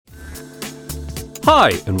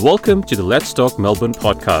Hi, and welcome to the Let's Talk Melbourne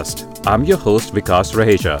podcast. I'm your host, Vikas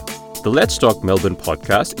Raheja. The Let's Talk Melbourne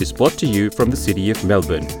podcast is brought to you from the city of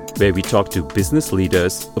Melbourne, where we talk to business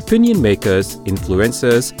leaders, opinion makers,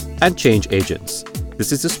 influencers, and change agents.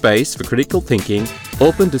 This is a space for critical thinking,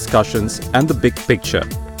 open discussions, and the big picture.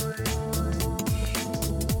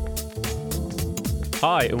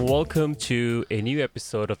 Hi, and welcome to a new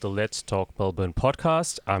episode of the Let's Talk Melbourne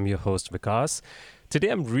podcast. I'm your host, Vikas. Today,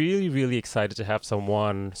 I'm really excited to have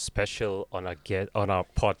someone special on our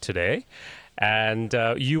pod today. And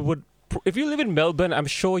if you live in Melbourne, I'm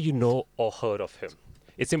sure you know or heard of him.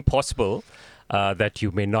 It's impossible that you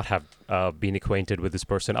may not have been acquainted with this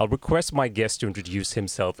person. I'll request my guest to introduce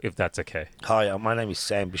himself, if that's okay. Hi, my name is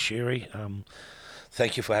Sam Bashiry.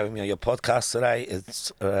 Thank you for having me on your podcast today.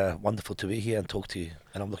 It's wonderful to be here and talk to you,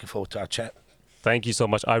 and I'm looking forward to our chat. Thank you so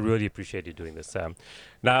much. I really appreciate you doing this, Sam.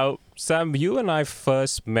 Now, Sam, you and I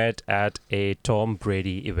first met at a Tom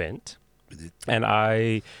Brady event, and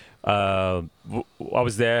I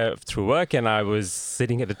was there through work, and I was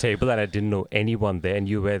sitting at a table, and I didn't know anyone there, and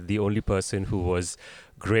you were the only person who was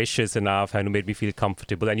gracious enough and who made me feel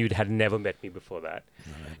comfortable, and you had never met me before that.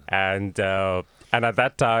 Mm-hmm. And at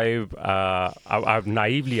that time, I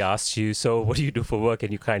naively asked you, so what do you do for work?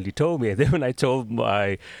 And you kindly told me. And then when I told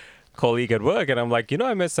my colleague at work, and I'm like,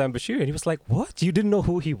 I met Sam Bashiry, and he was like, what? You didn't know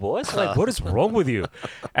who he was? Like, what is wrong with you?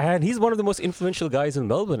 And he's one of the most influential guys in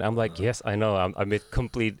Melbourne. I'm like, yes, I know. I'm a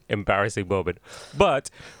complete embarrassing moment. But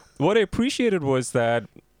what I appreciated was that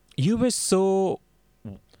you were so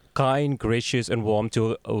kind, gracious, and warm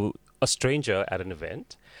to a stranger at an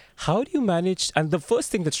event. How do you manage? And the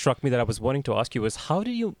first thing that struck me that I was wanting to ask you was, how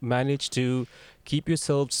do you manage to keep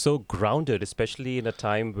yourself so grounded, especially in a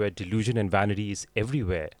time where delusion and vanity is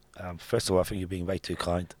everywhere? First of all, I think you're being way too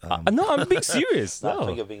kind. No, I'm being serious. I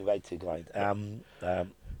think you're being way too kind.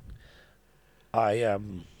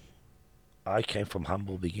 I came from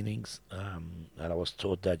humble beginnings, and I was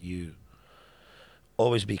taught that you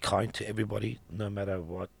always be kind to everybody, no matter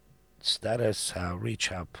what status, how rich,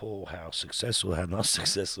 how poor, how successful, how not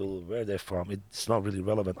successful, where they're from. It's not really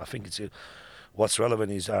relevant. I think what's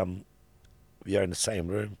relevant is we are in the same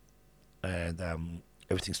room, and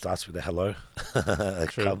everything starts with a hello.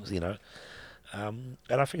 Comes, and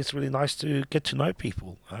I think it's really nice to get to know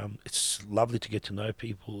people. It's lovely to get to know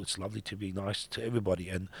people. It's lovely to be nice to everybody,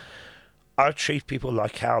 and I treat people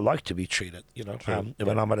like how I like to be treated.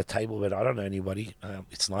 When I'm at a table where I don't know anybody,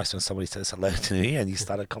 it's nice when somebody says hello to me and you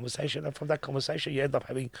start a conversation, and from that conversation you end up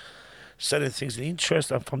having certain things of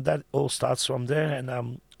interest, and from that all starts from there. And I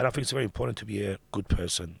think it's very important to be a good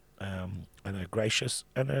person, and a gracious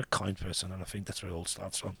and a kind person, and I think that's where it all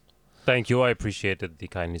starts from. Thank you. I appreciated the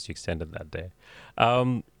kindness you extended that day.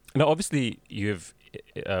 Now, obviously, you've,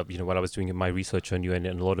 when I was doing my research on you and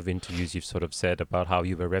in a lot of interviews, you've sort of said about how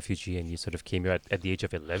you were a refugee and you sort of came here at the age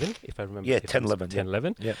of 11, if I remember. Yeah, 10, 11. 10,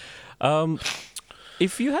 11. Yeah.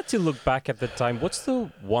 If you had to look back at the time, what's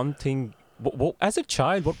the one thing, as a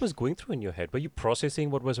child, what was going through in your head? Were you processing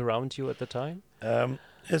what was around you at the time?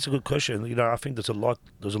 That's a good question. I think there's a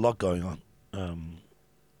lot going on. And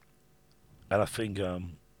I think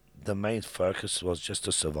the main focus was just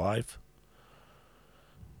to survive.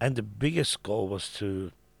 And the biggest goal was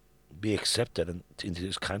to be accepted into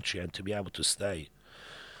this country and to be able to stay.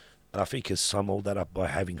 And I think it's sum all that up by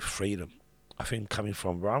having freedom. I think coming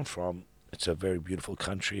from where I'm from, it's a very beautiful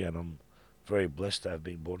country, and I'm very blessed to have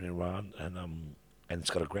been born in Iran, and it's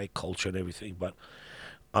got a great culture and everything. But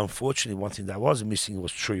unfortunately, one thing that was missing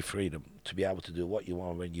was true freedom, to be able to do what you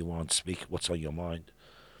want, when you want, speak what's on your mind.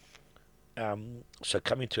 So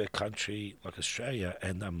coming to a country like Australia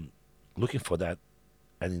and looking for that,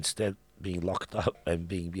 and instead being locked up and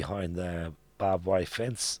being behind the barbed wire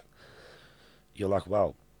fence, you're like,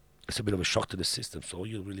 well, it's a bit of a shock to the system. So all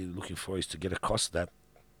you're really looking for is to get across that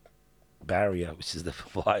barrier, which is the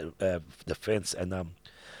fence, and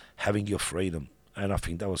having your freedom. And I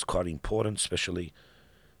think that was quite important, especially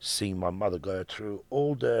seeing my mother go through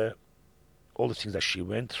all the things that she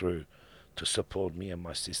went through to support me and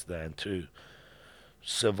my sister, and to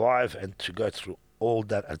survive and to go through all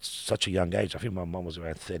that at such a young age. I think my mum was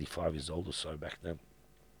around 35 years old or so back then,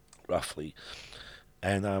 roughly.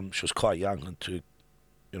 And she was quite young, and to,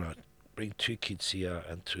 bring two kids here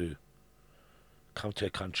and to come to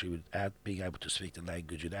a country without being able to speak the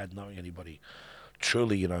language, without knowing anybody.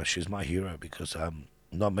 Truly, she's my hero, because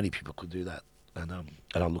not many people could do that. And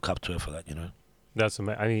I look up to her for that, That's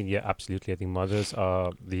amazing. I mean, yeah, absolutely. I think mothers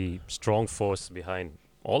are the strong force behind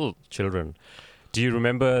all children. Do you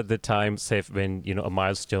remember the time, say, when, a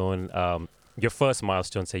milestone your first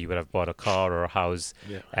milestone, say you would have bought a car or a house,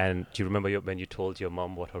 Yeah. and do you remember when you told your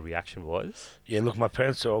mom what her reaction was? Yeah, look, my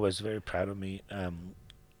parents are always very proud of me.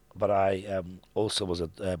 But I also was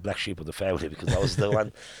a black sheep of the family because I was the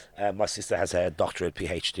one. My sister has a doctorate,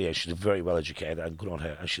 PhD, and she's very well educated and good on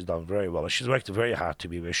her, and she's done very well. And she's worked very hard to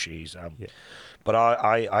be where she is. Yeah. But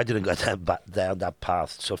I didn't go down that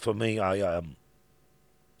path. So for me, I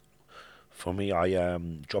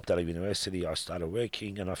dropped out of university. I started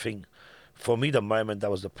working, and I think for me the moment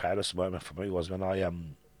that was the proudest moment for me was when I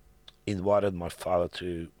invited my father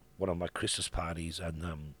to one of my Christmas parties,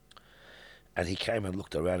 and he came and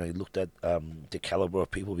looked around and he looked at the caliber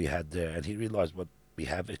of people we had there, and he realized what we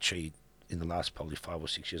have achieved in the last probably 5 or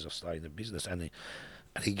 6 years of starting the business. And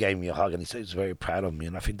he gave me a hug and he said he's very proud of me.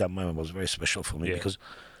 And I think that moment was very special for me because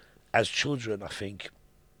as children, I think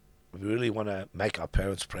we really want to make our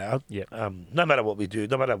parents proud. Yeah. No matter what we do,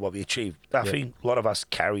 no matter what we achieve. I think a lot of us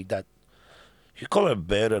carry that, you call it a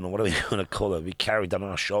burden or whatever you want to call it, we carry that on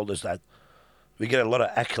our shoulders, that we get a lot of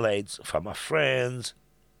accolades from our friends,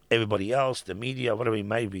 everybody else, the media, whatever it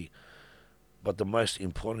may be. But the most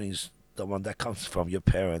important is the one that comes from your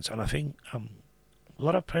parents. And I think a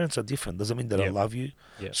lot of parents are different. Doesn't mean they don't love you.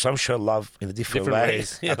 Yeah. Some show love in a different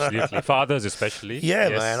ways. Absolutely. Fathers especially. Yeah,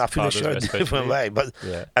 Yes, man. I feel they show a different way. But at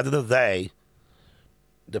the end of the day,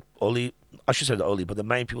 but the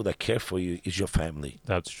main people that care for you is your family.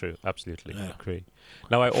 That's true. Absolutely. Yeah. Great.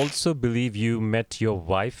 Now, I also believe you met your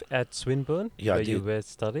wife at Swinburne, where you were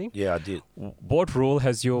studying. Yeah, I did. What role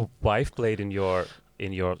has your wife played in your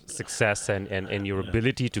success and your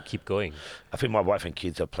ability to keep going? I think my wife and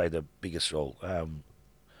kids have played the biggest role.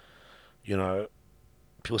 You know,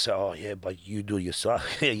 people say, "Oh, yeah, but you do it yourself."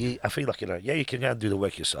 I feel like you can go and do the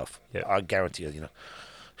work yourself. Yeah. I guarantee you.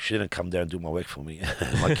 She didn't come there and do my work for me.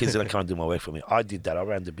 My kids didn't come and do my work for me. I did that. I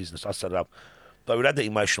ran the business. I set it up. But without the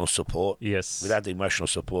emotional support,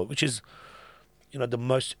 which is, the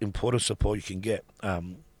most important support you can get,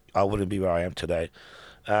 I wouldn't be where I am today.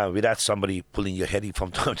 Without somebody pulling your head in from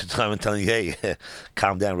time to time and telling you, hey,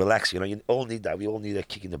 calm down, relax. You all need that. We all need a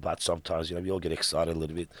kick in the butt sometimes. We all get excited a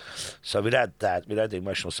little bit. So without that, without the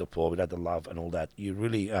emotional support, without the love and all that, you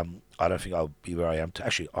really, I don't think I'll be where I am.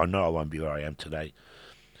 Actually, I know I won't be where I am today.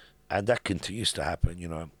 And that continues to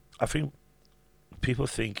happen, I think people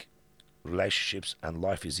think relationships and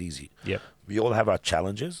life is easy. Yep. We all have our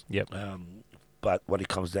challenges. Yep. But what it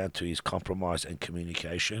comes down to is compromise and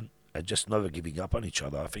communication and just never giving up on each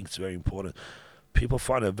other. I think it's very important. People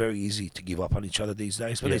find it very easy to give up on each other these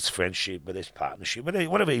days, whether it's friendship, whether it's partnership,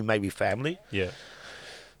 whatever it may be, family. Yeah.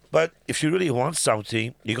 But if you really want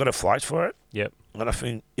something, you got to fight for it. Yep. And I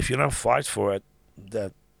think if you don't fight for it,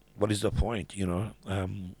 what is the point,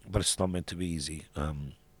 But it's not meant to be easy.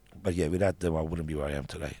 But yeah, without them, I wouldn't be where I am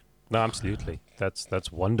today. No, absolutely.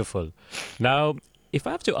 That's wonderful. Now, if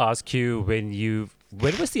I have to ask you, when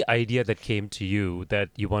was the idea that came to you that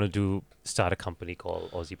you wanted to start a company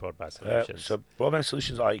called Aussie Broadband Solutions? So Broadband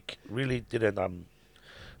Solutions, I really didn't.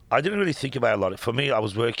 I didn't really think about it a lot. For me, I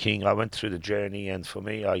was working. I went through the journey, and for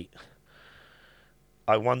me,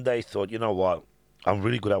 I one day thought, you know what? I'm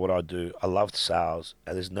really good at what I do. I love sales,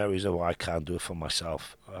 and there's no reason why I can't do it for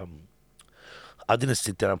myself. I didn't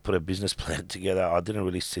sit down and put a business plan together. I didn't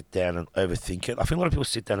really sit down and overthink it. I think a lot of people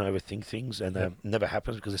sit down and overthink things, and it never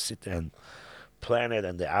happens because they sit down and plan it,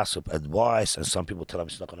 and they ask for advice, and some people tell them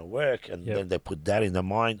it's not going to work, and then they put that in their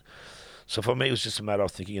mind. So for me, it was just a matter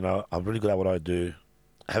of thinking, I'm really good at what I do.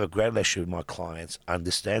 I have a great relationship with my clients. I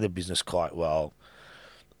understand the business quite well.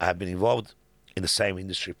 I have been involved in the same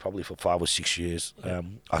industry probably for 5 or 6 years.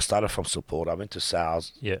 I started from support. I went to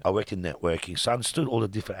sales. I worked in networking. So I understood all the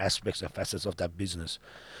different aspects and facets of that business.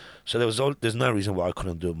 So there's no reason why I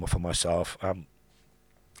couldn't do it for myself.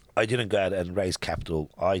 I didn't go out and raise capital.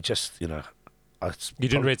 I just, you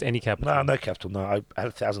didn't raise any capital? No capital. No, I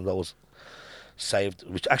had $1,000 saved,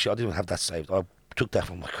 which actually I didn't have that saved. I took that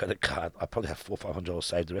from my credit card. I probably had $400 or $500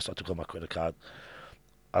 saved. The rest I took on my credit card.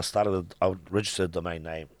 I registered a domain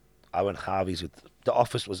name. I went Harvey's with the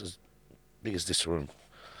office was as big as this room,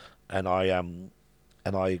 and I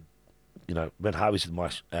went Harvey's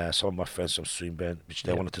with some of my friends from Swinburne, which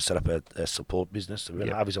they wanted to set up a support business. So we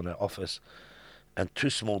went Harvey's on their office, and 2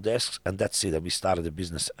 small desks, and that's it. And we started the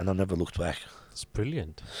business, and I never looked back. It's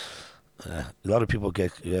brilliant. A lot of people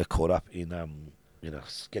get caught up in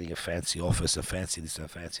getting a fancy office, a fancy this, and a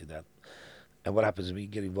fancy that. And what happens when you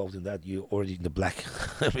get involved in that, you're already in the black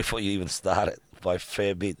before you even start it by a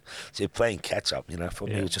fair bit. So you're playing catch up, For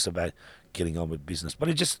me, it was just about getting on with business.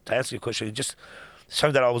 But to answer your question, it just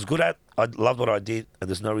something that I was good at. I loved what I did, and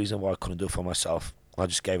there's no reason why I couldn't do it for myself. I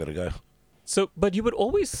just gave it a go. So, but you would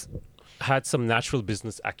always had some natural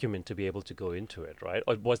business acumen to be able to go into it, right?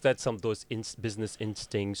 Or was that some of those business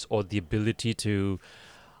instincts or the ability to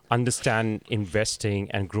understand investing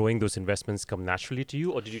and growing those investments come naturally to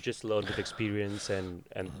you, or did you just learn with experience and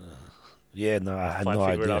Yeah, no, I had no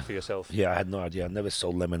figure it idea. out for yourself? Yeah, I had no idea. I never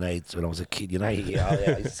sold lemonades when I was a kid. You know, I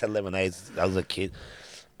used to sell lemonades. I was a kid.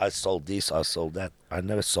 I sold this, I sold that. I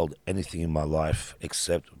never sold anything in my life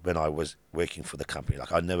except when I was working for the company.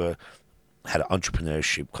 Like I never had an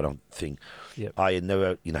entrepreneurship kind of thing. Yep. I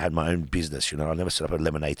never, had my own business. I never set up a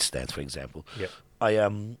lemonade stand, for example. Yep.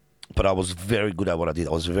 But I was very good at what I did.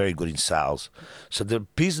 I was very good in sales. So the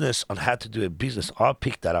business on how to do a business, I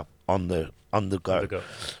picked that up on the go. On the go.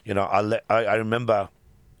 I remember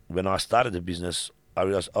when I started the business, I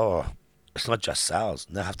realized, it's not just sales.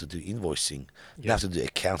 Now I have to do invoicing. Now I have to do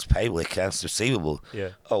accounts payable, accounts receivable.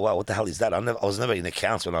 Yeah. Oh wow, what the hell is that? I was never in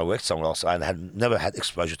accounts when I worked somewhere else. I had never had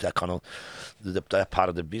exposure to that kind of that part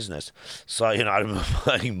of the business. So I remember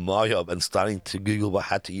playing MyOb and starting to Google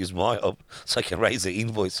how to use MyOb so I can raise the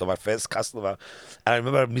invoice for my first customer. And I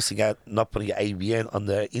remember missing out, not putting an ABN on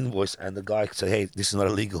the invoice, and the guy said, "Hey, this is not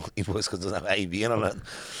a legal invoice because it doesn't have ABN on it."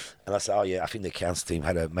 And I said, "Oh yeah, I think the accounts team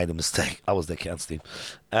made a mistake. I was the accounts team."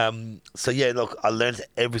 So yeah, look, I learned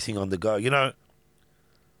everything on the go.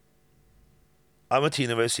 I went to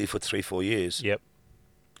university for 3-4 years. Yep.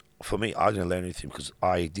 For me, I didn't learn anything because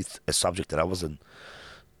I did a subject that I wasn't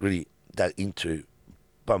really that into.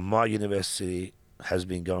 But my university has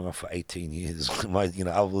been going on for 18 years.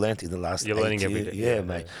 I've learned in the last. You're learning every day. Yeah,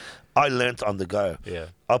 mate. I learned on the go. Yeah.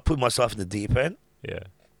 I put myself in the deep end. Yeah.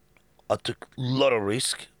 I took a lot of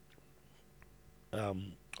risk.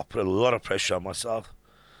 I put a lot of pressure on myself.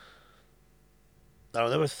 And I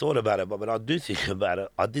never thought about it, but when I do think about it,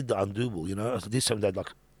 I did the undoable. I did something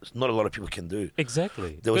that not a lot of people can do.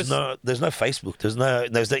 Exactly. There's no Facebook. There's no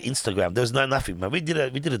Instagram. There's no nothing, man. We did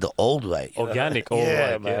it the old way. Organic,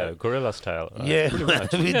 guerrilla style. Yeah, pretty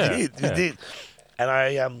much. we did.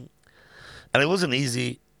 And and it wasn't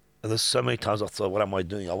easy. And there's so many times I thought, what am I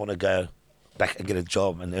doing? I want to go back and get a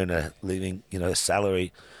job and earn a living, a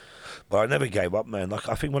salary. But I never gave up, man.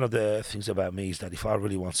 I think one of the things about me is that if I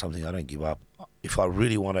really want something, I don't give up. If I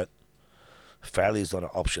really want it, failure is not an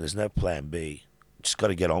option. There's no plan B. Just got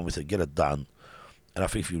to get on with it, get it done. And I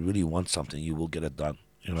think if you really want something, you will get it done.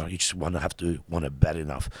 You just want it bad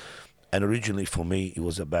enough. And originally for me, it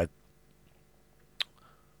was about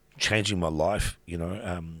changing my life.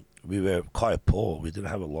 We were quite poor. We didn't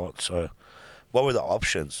have a lot. So what were the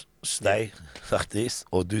options? Stay like this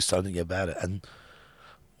or do something about it? And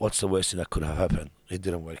what's the worst thing that could have happened? It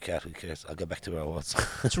didn't work out. Who cares? I'll go back to where I was.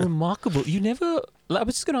 It's remarkable. You never... I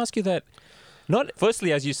was just going to ask you that.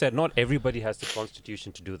 Firstly, as you said, not everybody has the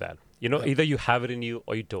constitution to do that. Either you have it in you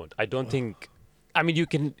or you don't. I don't think... I mean, you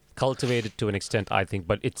can cultivate it to an extent, I think,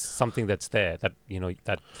 but it's something that's there, that,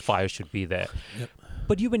 that fire should be there. Yep.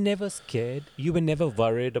 But you were never scared. You were never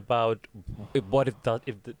worried about what if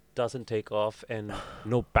it doesn't take off and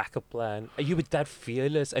no backup plan. You were that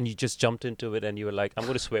fearless and you just jumped into it and you were like, I'm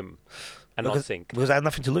going to swim and not sink. Because I had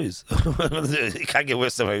nothing to lose. It can't get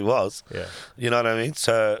worse than where it was. Yeah. You know what I mean?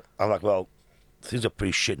 So I'm like, well, things are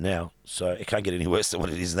pretty shit now, so it can't get any worse than what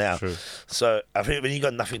it is now. True. So I think when you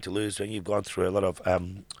got nothing to lose, when you've gone through a lot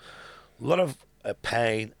of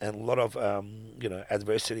pain and a lot of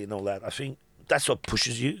adversity and all that, I think that's what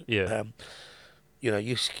pushes you. Yeah.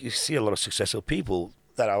 You see a lot of successful people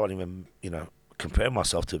that I won't even compare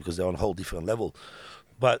myself to because they're on a whole different level,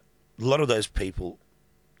 but a lot of those people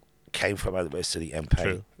came from adversity and pain.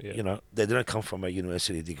 True, yeah. They didn't come from a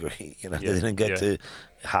university degree. They Yeah, didn't go to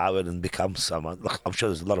Harvard and become someone. Look, I'm sure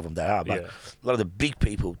there's a lot of them that are, but a lot of the big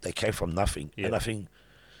people, they came from nothing. Yeah. And I think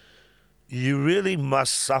you really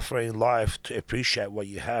must suffer in life to appreciate what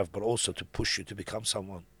you have, but also to push you to become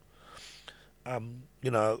someone.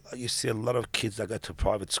 You see a lot of kids that go to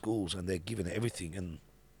private schools and they're given everything and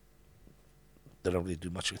they don't really do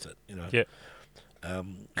much with it. Yeah.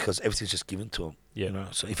 Because everything's just given to them.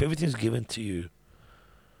 Yeah. So if everything's given to you,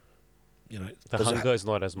 the hunger is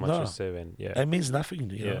not as much as when. Yeah. It means nothing.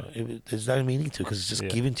 There's no meaning to it because it's just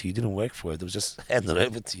given to you. You didn't work for it. It was just handed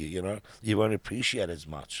over to you. You won't appreciate it as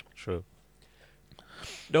much. True.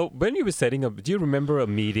 No, when you were setting up, do you remember a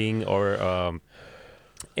meeting or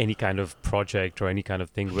any kind of project or any kind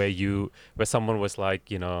of thing where someone was like,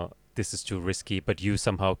 this is too risky, but you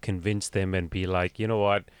somehow convinced them and be like, you know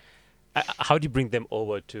what? How do you bring them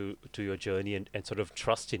over to your journey and sort of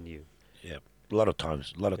trust in you? Yeah. A lot of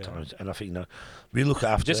times, and I think we look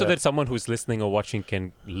after. Just so that someone who's listening or watching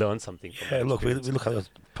can learn something from that look, we experience. look at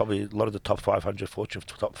probably a lot of the top 500 Fortune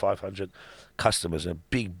top 500 customers and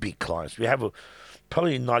big clients. We have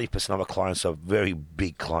probably 90% of our clients are very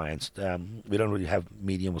big clients. We don't really have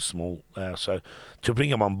medium or small. So to bring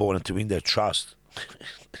them on board and to win their trust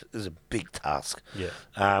is a big task. Yeah.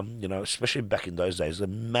 Especially back in those days, a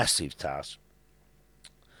massive task.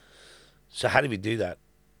 So how did we do that?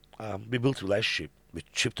 We built a relationship. We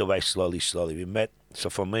chipped away slowly. We met. So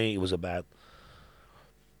for me, it was about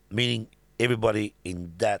meeting everybody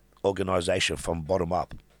in that organization from bottom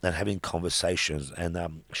up and having conversations and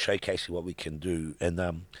showcasing what we can do and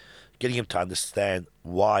getting them to understand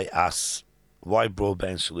why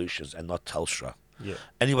broadband solutions and not Telstra. Yeah.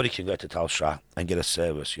 Anybody can go to Telstra and get a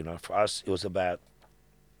service. For us, it was about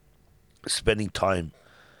spending time.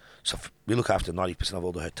 So we look after 90% of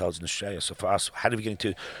all the hotels in Australia. So for us, how do we get into...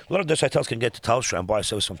 A lot of those hotels can get to Telstra and buy a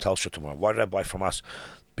service from Telstra tomorrow. Why did I buy from us?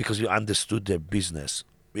 Because we understood their business.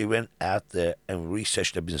 We went out there and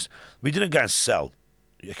researched their business. We didn't go and sell,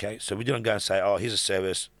 okay? So we didn't go and say, oh, here's a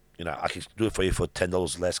service. I can do it for you for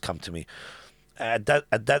 $10 less. Come to me. At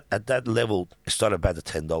that level, it's not about the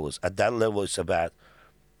 $10. At that level, it's about,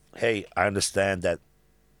 hey, I understand that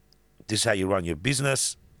this is how you run your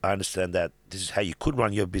business. I understand that this is how you could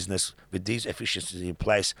run your business with these efficiencies in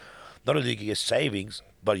place. Not only do you get savings,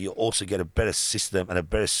 but you also get a better system and a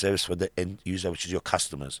better service for the end user, which is your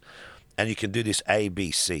customers. And you can do this A, B,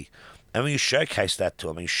 C. And when you showcase that to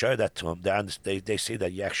them and you show that to them, they see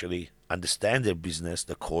that you actually understand their business,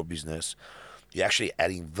 the core business. You're actually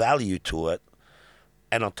adding value to it.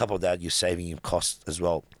 And on top of that, you're saving them costs as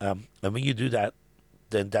well. And when you do that,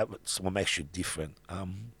 then that's what makes you different.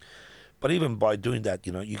 But even by doing that,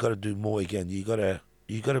 you got to do more again. You got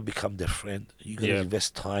to become their friend. You got to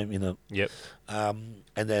invest time in them. Yep. And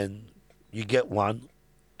then you get one,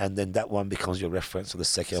 and then that one becomes your reference for the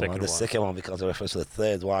second one. The second one becomes a reference for the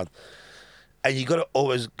third one. And you got to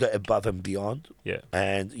always go above and beyond. Yeah.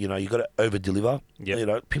 And you got to over deliver.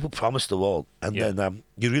 Yeah. People promise the world, and then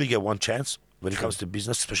you really get one chance when it comes to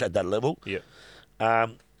business, especially at that level. Yeah.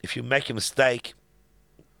 If you make a mistake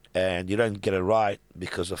and you don't get it right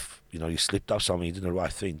because of you slipped up something, you did the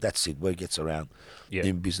right thing, that's it. Word gets around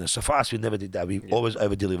in business. So for us, we never did that. We always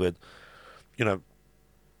over delivered. I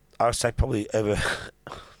would say probably over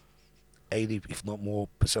 80, if not more,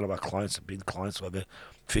 % of our clients have been clients for over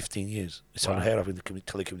 15 years. It's unheard of in the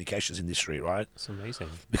telecommunications industry, right? It's amazing.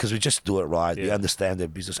 Because we just do it right. We understand their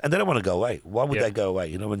business, and they don't want to go away. Why would they go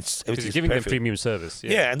away? When it's because you're giving them premium service.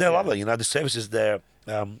 Yeah, and they love it. The service is there.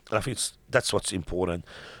 And I think that's what's important.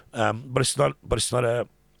 But it's not a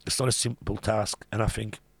simple task, and I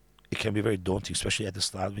think it can be very daunting, especially at the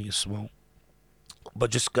start when you're small. But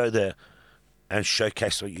just go there and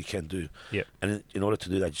showcase what you can do. Yeah. And in order to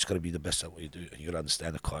do that, you just got to be the best at what you do, and you got to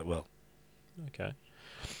understand it quite well. Okay.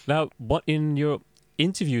 Now, what in your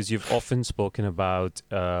interviews you've often spoken about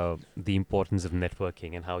the importance of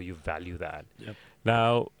networking and how you value that. Yep.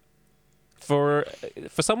 Now, for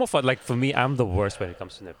some of us, like for me, I'm the worst when it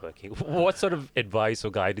comes to networking. What sort of advice or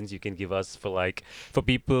guidance you can give us for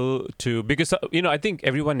people to, because I think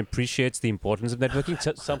everyone appreciates the importance of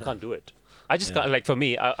networking. Some can't do it. I just can't. Like for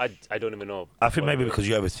me, I don't even know. I think maybe because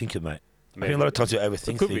you overthink it, mate. I think a lot of times you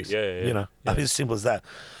overthink things. Yeah. I think it's as simple as that.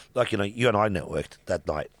 Like, you and I networked that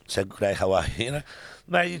night. Said, good day, how are you?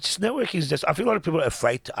 Mate, it's just networking is just, I think a lot of people are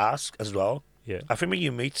afraid to ask as well. Yeah. I think when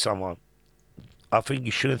you meet someone, I think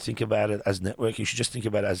you shouldn't think about it as networking. You should just think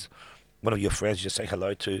about it as one of your friends you just say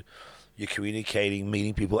hello to. You're communicating,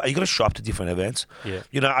 meeting people. Are you going to show up to different events? Yeah.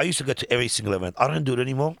 I used to go to every single event. I don't do it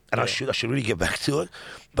anymore, and I should really get back to it.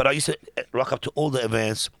 But I used to rock up to all the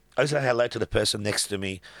events. I used to say hello to the person next to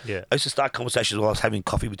me. Yeah. I used to start conversations while I was having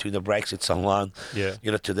coffee between the breaks with someone. Yeah.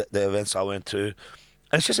 To the events I went to.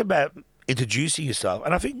 And it's just about introducing yourself.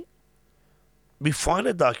 And I think we find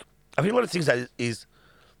it like, I think a lot of things that is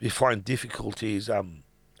we find difficulties, and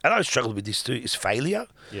I struggled with this too, is failure.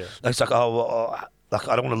 Yeah. Like, it's like, like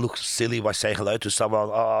I don't want to look silly by saying hello to someone.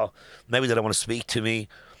 Oh, maybe they don't want to speak to me.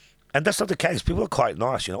 And that's not the case. People are quite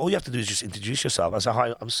nice, All you have to do is just introduce yourself. I say,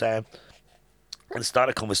 hi, I'm Sam. And start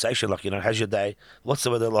a conversation like, how's your day? What's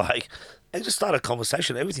the weather like? And just start a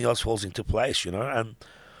conversation. Everything else falls into place, And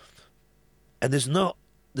there's no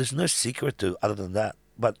secret to other than that.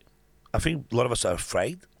 But I think a lot of us are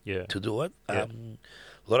afraid to do it. Yeah.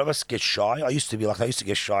 A lot of us get shy. I used to get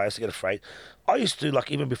shy. I used to get afraid. I used to,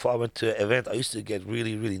 like, even before I went to an event, I used to get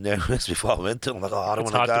really, really nervous before I went to. I'm like, I don't want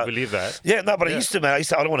to go. It's hard to believe that. Yeah, no, but I used to, man. I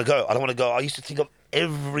don't want to go. I don't want to go. I used to think of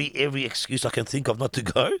every excuse I can think of not to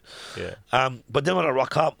go. Yeah. But then when I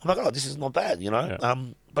rock up, I'm like, this is not bad, Yeah.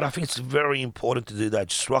 But I think it's very important to do that.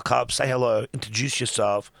 Just rock up, say hello, introduce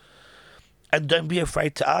yourself, and don't be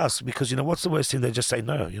afraid to ask, because, what's the worst thing? They just say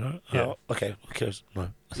no, Yeah. Oh, okay, who cares? No.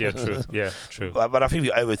 Yeah, true. Yeah, true. But I think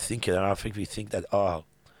we overthink it, and I think we think that,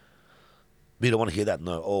 we don't want to hear that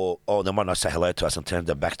no, or they might not say hello to us and turn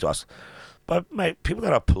their back to us. But, mate, people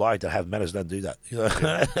that are polite, that have manners, don't do that.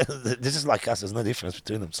 This is like us. There's no difference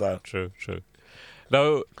between them. So True.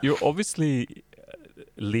 Now, you're obviously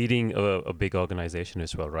leading a big organization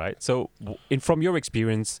as well, right? So, from your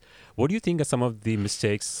experience, what do you think are some of the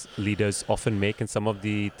mistakes leaders often make and some of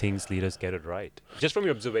the things leaders get it right? Just from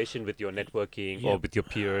your observation with your networking or with your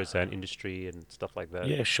peers and industry and stuff like that.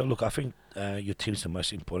 Yeah, sure. Look, I think your team's the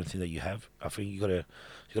most important thing that you have. I think you gotta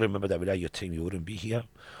remember that without your team, you wouldn't be here.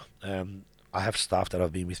 I have staff that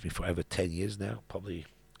have been with me for over 10 years now, probably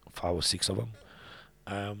 5 or 6 of them.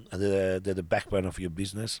 And they're the backbone of your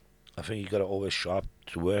business. I think you got to always show up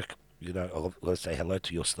to work. I've got to say hello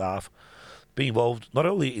to your staff. Be involved not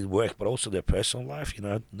only in work but also their personal life.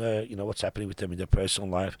 Know what's happening with them in their personal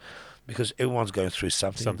life, because everyone's going through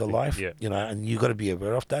something in their life. Yeah. And you got to be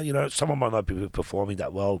aware of that. Someone might not be performing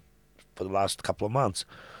that well for the last couple of months,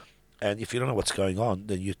 and if you don't know what's going on,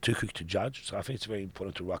 then you're too quick to judge. So I think it's very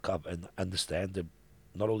important to rock up and understand that,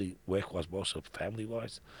 not only work-wise but also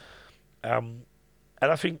family-wise. And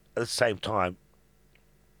I think at the same time,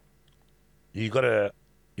 you gotta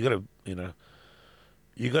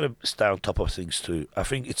stay on top of things too. I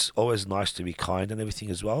think it's always nice to be kind and everything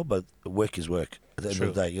as well, but work is work. At the end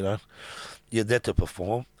of the day, you're there to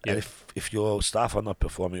perform. Yeah. And if your staff are not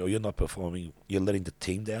performing or you're not performing, you're letting the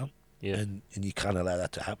team down. Yeah. And you can't allow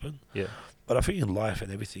that to happen. Yeah. But I think in life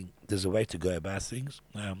and everything, there's a way to go about things.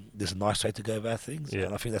 There's a nice way to go about things. Yeah.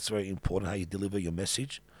 And I think that's very important, how you deliver your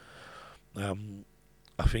message.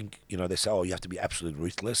 I think, they say, you have to be absolutely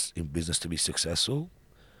ruthless in business to be successful.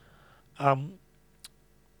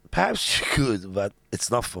 Perhaps you could, but it's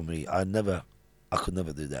not for me. I could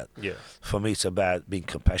never do that. Yeah. For me, it's about being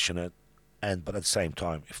compassionate, but at the same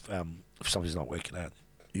time, if something's not working out,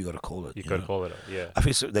 you got to call it. You got to call it out. Yeah. I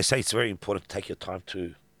think they say it's very important to take your time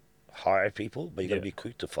to hire people, but you got to be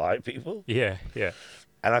quick to fire people. Yeah.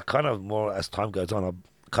 And I kind of, more as time goes on, I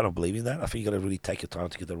kind of believe in that. I think you got to really take your time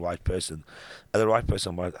to get the right person, and the right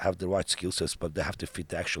person might have the right skill sets, but they have to fit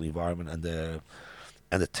the actual environment and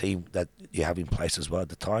the team that you have in place as well at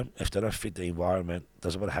the time. If they don't fit the environment,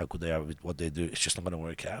 doesn't matter how good they are with what they do, it's just not going to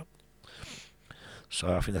work out.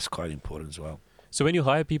 So I think that's quite important as well. So when you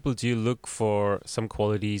hire people, do you look for some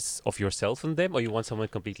qualities of yourself in them, or you want someone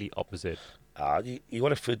completely opposite? You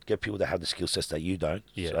want to get people that have the skill sets that you don't,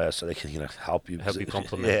 so they can help you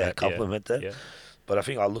complement complement that. Yeah. But I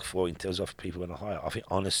think I look for, in terms of people when I hire, I think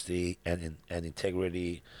honesty and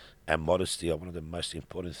integrity and modesty are one of the most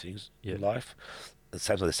important things in life. At the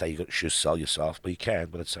same time, they say you should sell yourself, but you can.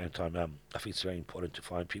 But at the same time, I think it's very important to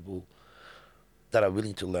find people that are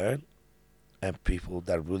willing to learn and people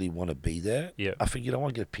that really want to be there. Yeah. I think you don't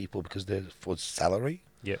want to get people because they're for salary.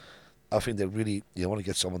 Yeah. I think you want to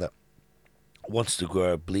get someone that wants to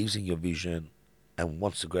grow, believes in your vision, and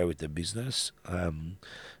wants to grow with their business.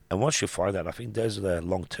 And once you find that, I think those are the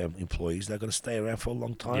long-term employees that are going to stay around for a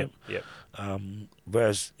long time. Yeah.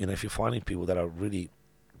 Whereas, if you're finding people that are really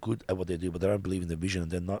good at what they do, but they don't believe in the vision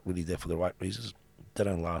and they're not really there for the right reasons, they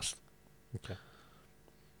don't last. Okay.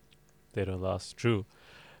 They don't last. True.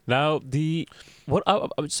 Now,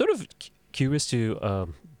 I'm sort of curious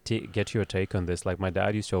to get your take on this. Like my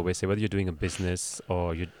dad used to always say, whether you're doing a business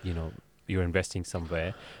or you're investing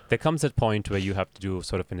somewhere, there comes a point where you have to do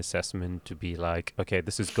sort of an assessment to be like, okay,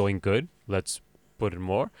 this is going good, let's put in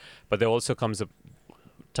more. But there also comes a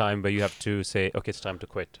time where you have to say, okay, it's time to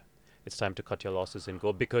quit. It's time to cut your losses and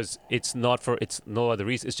go, because it's no other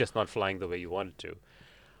reason. It's just not flying the way you want it to.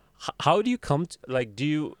 How do you come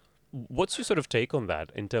to, what's your sort of take on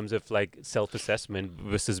that in terms of like self-assessment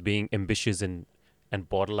versus being ambitious and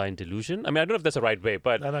borderline delusion? I mean, I don't know if that's the right way,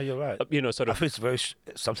 but no, you're right. Sort I of. think it's very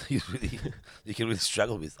something you can really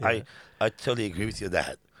struggle with. Yeah. I totally agree with you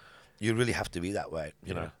that you really have to be that way.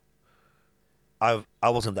 I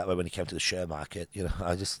wasn't that way when it came to the share market.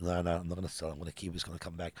 I just no, I'm not going to sell. I'm going to keep. It's going to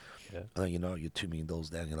come back. Yeah. And then you're $2 million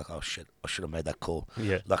down. You're like, oh shit, I should have made that call.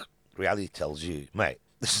 Yeah. Like reality tells you, mate,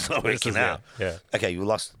 this is not working out. Yeah. Okay, you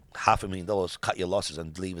lost $500,000. Cut your losses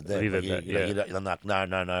and leave it there. You're like,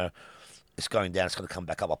 no. It's going down. It's going to come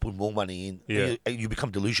back up. I put more money in. Yeah. And you become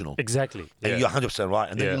delusional. Exactly. And you're 100% right.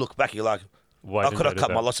 And then you look back. You're like, I could have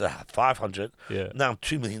cut my loss at 500. Yeah. Now I'm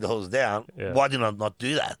 $2 million down. Yeah. Why did I not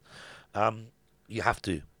do that? You have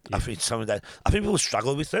to. Yeah. I think some of that. I think people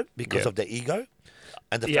struggle with it because of their ego,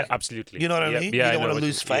 and the fact, absolutely. You know what I mean? Yeah, you don't want to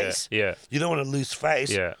lose face. Yeah. You don't want to lose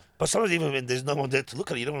face. Yeah. But sometimes even when there's no one there to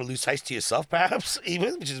look at it, you don't want to lose face to yourself, perhaps,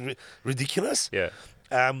 even, which is ridiculous. Yeah.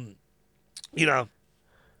 You know,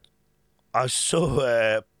 I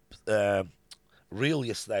saw a reel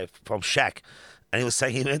yesterday from Shaq, and he was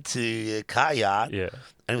saying he went to a car yard, Yeah.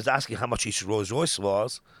 and he was asking how much each Rolls Royce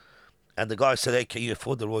was, and the guy said, "Hey, can you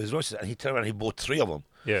afford the Rolls Royces?" And he turned around and he bought 3 of them,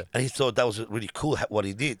 Yeah. and he thought that was really cool what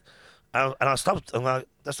he did. And I stopped, and I'm like,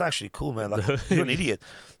 that's actually cool, man. Like, you're an idiot.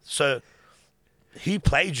 So he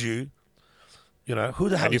played you. You know, who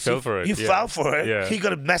the hell And you is he? fell for it. You Yeah. fell for it. Yeah. He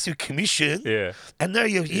got a massive commission. Yeah. And now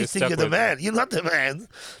you You're think stuck you're the with man. You're not the man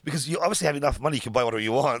because you obviously have enough money. You can buy whatever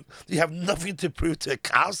you want. You have nothing to prove to a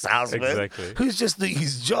car salesman Exactly. who's just doing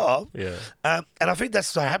his job. Yeah. And I think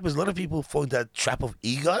that's what happens. A lot of people fall into that trap of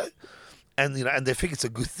ego, and and they think it's a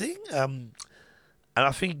good thing. And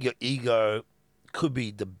I think your ego could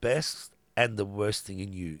be the best and the worst thing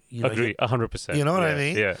in you. You know, Agree. 100%. you know what I Yeah.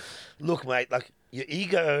 mean? Yeah. Look, mate, like your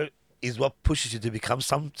ego is what pushes you to become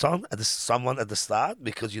someone at the start,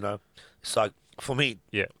 because it's like, for me,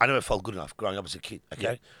 Yeah. I never felt good enough growing up as a kid.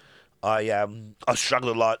 Okay, I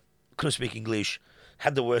struggled a lot, couldn't speak English,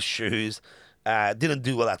 had the worst shoes, didn't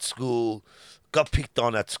do well at school, got picked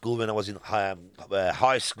on at school when I was in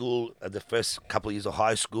high school, the first couple of years of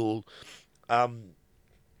high school.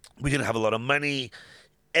 We didn't have a lot of money.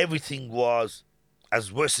 Everything was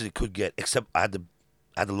as worse as it could get, except I had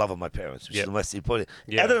the love of my parents, which is the most important.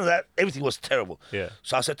 Yeah. Other than that, everything was terrible. Yeah.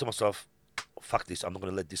 So I said to myself, fuck this, I'm not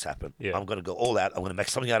going to let this happen. Yeah. I'm going to go all out. I'm going to make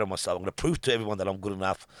something out of myself. I'm going to prove to everyone that I'm good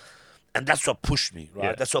enough. And that's what pushed me, right?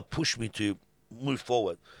 Yeah. That's what pushed me to move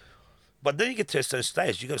forward. But then you get to a certain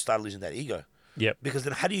stage, you got to start losing that ego. Yep. Because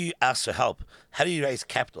then how do you ask for help? How do you raise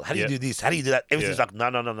capital? How do you do this? How do you do that? Everything's like, no.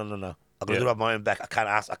 I'm going to do it on my own back. I can't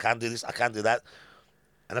ask. I can't do this. I can't do that.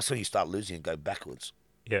 And that's when you start losing and go backwards.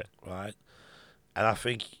 Yeah. Right? And I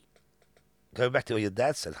think, going back to what your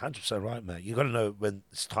dad said, 100% right, man. You got to know when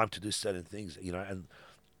it's time to do certain things,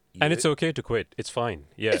 and it's okay to quit. It's fine.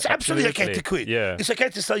 Yeah. it's absolutely okay to quit. Yeah. It's okay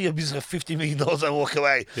to sell your business for $50 million and walk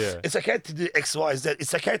away. Yeah. It's okay to do X, Y, Z.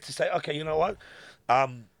 It's okay to say, okay, you know what?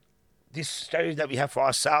 This strategy that we have for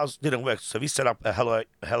ourselves didn't work. So we set up a hello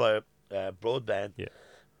broadband,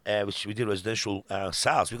 which we did residential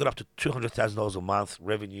sales. We got up to $200,000 a month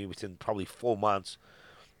revenue within probably 4 months.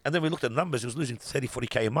 And then we looked at numbers. It was losing 30,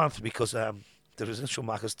 40K a month because the residential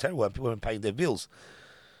market's terrible and people weren't paying their bills.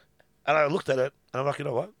 And I looked at it and I'm like, you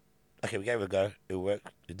know what? Okay, we gave it a go. It worked.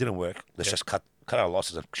 It didn't work. Let's just cut our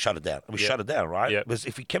losses and shut it down. And we shut it down, right? Yeah. Because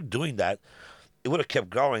if we kept doing that, it would have kept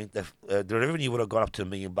growing. The revenue would have gone up to $1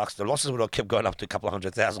 million. The losses would have kept going up to a couple of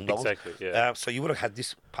 $100,000. Exactly. Yeah. So you would have had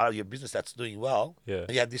this part of your business that's doing well. Yeah. And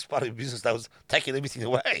you had this part of your business that was taking everything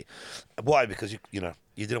away. Why? Because you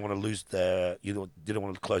didn't want to lose you didn't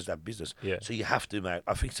want to close that business. Yeah. So you have to, mate.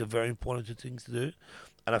 I think it's a very important thing to do,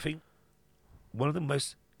 and I think one of the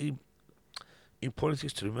most important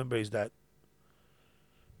things to remember is that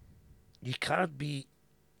you can't be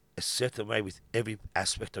a certain way with every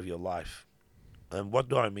aspect of your life. And what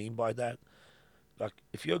do I mean by that? Like,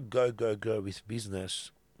 if you're go with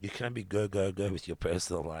business, you can't be go with your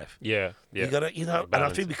personal life. Yeah. Yeah. You gotta, and I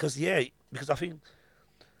think because I think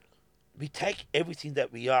we take everything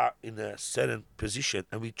that we are in a certain position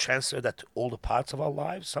and we transfer that to all the parts of our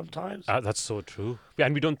lives sometimes. That's so true. Yeah,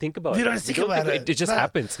 and we don't think about it. We don't think about it. It just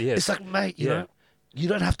happens. Yes. It's like, mate, you know, you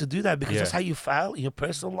don't have to do that because that's how you fail in your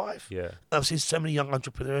personal life. Yeah. I've seen so many young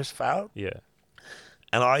entrepreneurs fail. Yeah.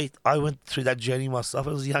 And I went through that journey myself.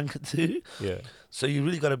 I was younger too. Yeah. So you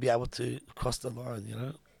really got to be able to cross the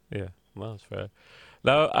line, Yeah. Well, that's fair.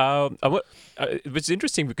 Now, it's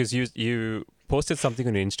interesting because you posted something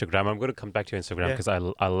on your Instagram. I'm going to come back to your Instagram because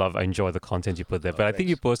I enjoy the content you put there. But I think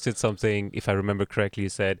you posted something, if I remember correctly, you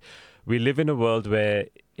said, we live in a world where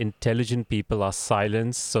intelligent people are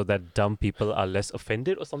silenced so that dumb people are less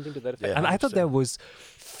offended or something to that effect. Yeah, and I thought that was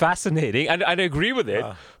fascinating. And I agree with it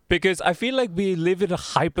because I feel like we live in a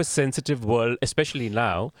hypersensitive world, especially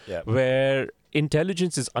now, where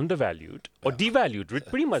intelligence is undervalued or devalued,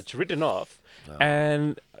 pretty much written off.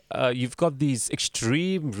 And you've got these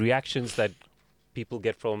extreme reactions that people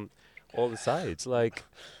get from all the sides. Like,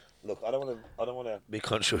 look, I don't want to be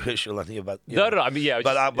controversial. I think about no. I mean, yeah,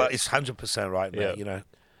 but it's 100% right, man.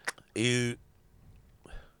 You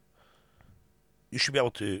should be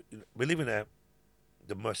able to. We live in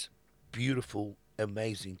the most beautiful,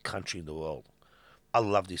 amazing country in the world. I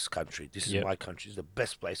love this country. This is my country. It's the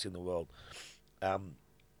best place in the world. And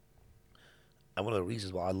one of the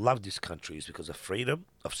reasons why I love this country is because of freedom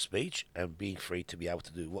of speech and being free to be able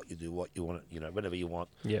to do what you want, whenever you want.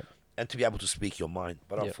 Yeah. And to be able to speak your mind.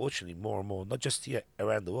 But unfortunately, more and more, not just here,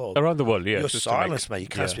 around the world. Around the world, yeah. You're silenced, mate. You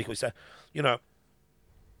can't speak what you say.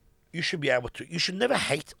 you should be able to. You should never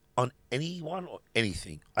hate on anyone or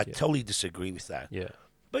anything. I Yeah. totally disagree with that. Yeah.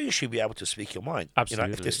 But you should be able to speak your mind. You know, if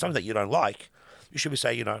Absolutely. there's something that you don't like, you should be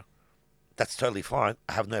saying, you know, that's totally fine.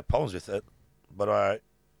 I have no problems with it, but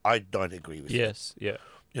I don't agree with it. Yes. Yeah.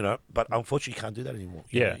 You know, but unfortunately, you can't do that anymore.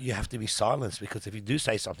 Yeah. You have to be silenced, because if you do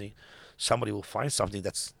say something, somebody will find something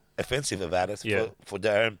that's offensive about it Yeah. for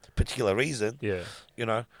their own particular reason. Yeah. You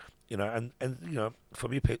know, and you know, for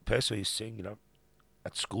me personally, seeing, you know,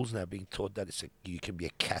 at schools now being taught that you can be a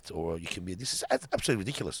cat or you can be this is absolutely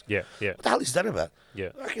ridiculous. Yeah. Yeah. What the hell is that about? Yeah.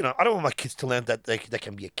 Like, you know, I don't want my kids to learn that they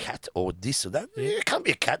can be a cat or this or that. You can't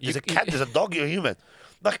be a cat. There's a cat. There's a dog. You're a human.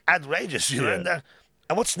 Like, outrageous, you know. Yeah.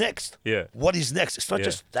 And what's next? Yeah. What is next? It's not Yeah.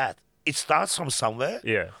 just that. It starts from somewhere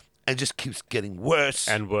Yeah. and just keeps getting worse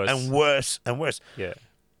And worse. and worse and worse. Yeah.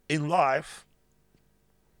 In life,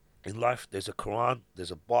 there's a Quran,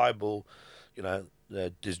 there's a Bible, you know,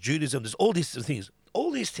 there's Judaism, there's all these things.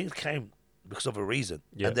 All these things came because of a reason.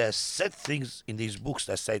 Yeah. And there's set things in these books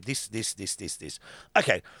that say this.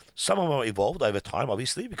 Okay, some of them are evolved over time,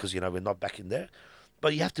 obviously, because, you know, we're not back in there.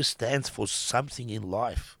 But you have to stand for something in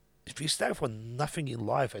life. If you stand for nothing in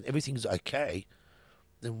life and everything's okay,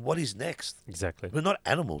 then what is next? Exactly. We're not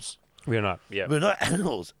animals. We're not. Yeah. We're not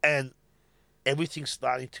animals. And everything's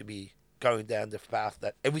starting to be going down the path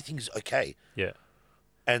that everything's okay. Yeah.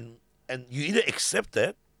 And you either accept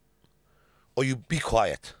it or you be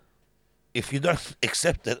quiet. If you don't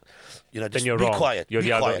accept it, you know, just Then you're be wrong. quiet. You're Be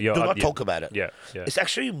the other- quiet. you're Do oth- not yeah. talk about it. Yeah. Yeah. It's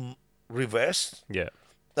actually reversed. Yeah.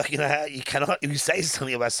 Like, you know how you cannot, if you say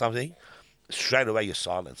something about something, straight away you're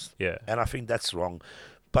silenced. Yeah. And I think that's wrong.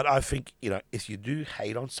 But I think, you know, if you do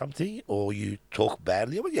hate on something or you talk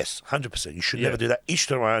badly, well, yes, 100%. You should Yeah. never do that. Each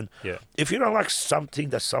their own. Yeah. If you don't like something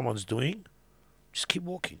that someone's doing, just keep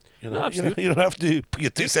walking. You know, No, absolutely. you don't have to put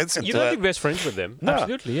your 2 cents into You don't it. be best friends with them. No.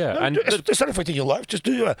 Absolutely. Yeah. No, And it's not affecting your life. Just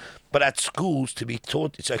do it. But at schools, to be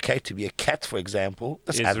taught it's okay to be a cat, for example,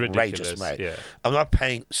 that's It's outrageous, ridiculous, mate. yeah. I'm not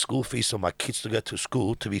paying school fees for my kids to go to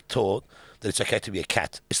school to be taught that it's okay to be a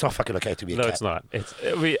cat. It's not fucking okay to be a no, cat. it's not. It's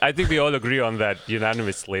I think we all agree on that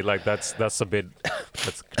unanimously. Like that's a bit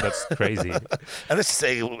that's crazy. And let's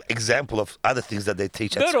say example of other things that they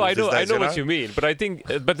teach at No, schools I know, these days, what you mean, but I think,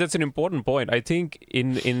 but that's an important point. I think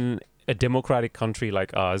in a democratic country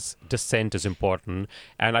like ours, dissent is important,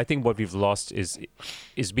 and I think what we've lost is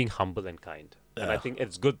being humble and kind. And I think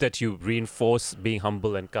it's good that you reinforce being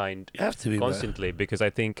humble and kind You have to be, man. constantly, because I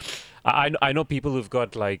think I know people who've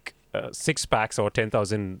got like 6 packs or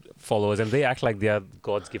 10,000 followers, and they act like they are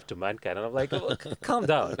God's gift to mankind, and I'm like, oh, calm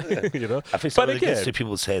down, you know. I think But something gets again, to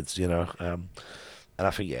people's heads, you know. And I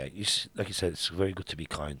think, yeah, like you said, it's very good to be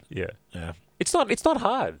kind. yeah, Yeah. it's not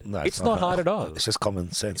hard. No, it's not hard at all. It's just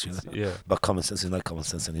common sense, you know. Yeah. But common sense is not common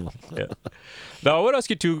sense anymore. Yeah. Now, I want to ask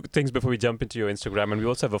you 2 things before we jump into your Instagram, and we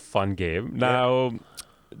also have a fun game. Now,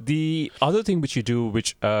 the other thing which you do,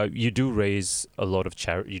 you do raise a lot of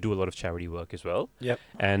charity. You do a lot of charity work as well. Yep.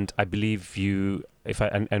 And I believe you,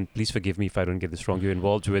 and please forgive me if I don't get this wrong. You're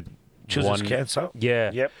involved with Children's cancer.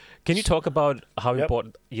 Yeah. Yep. Can you talk about how Yep.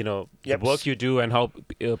 important, you know, Yep. the work you do, and how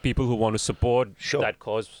people who want to support Sure. that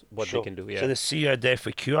cause, what Sure. they can do? Yeah. So the CEO there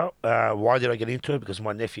for Cure. Why did I get into it? Because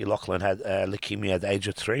my nephew Lachlan had leukemia at the age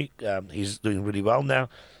of 3. He's doing really well now.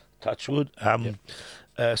 Touch wood.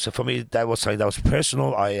 So for me, that was something that was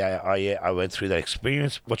personal. I went through that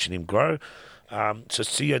experience, watching him grow. So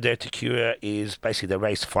CEO Dare to Cure is basically they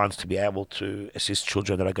raise funds to be able to assist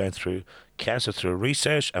children that are going through cancer through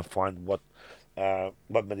research and find what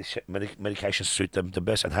medications suit them the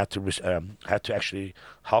best and how to actually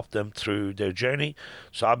help them through their journey.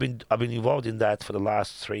 So I've been involved in that for the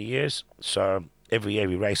last 3 years. So every year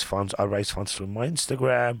we raise funds. I raise funds through my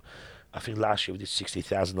Instagram. I think last year we did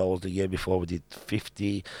 $60,000. The year before we did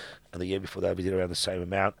 50, and the year before that we did around the same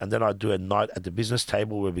amount. And then I do a night at the business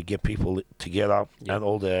table where we get people together, and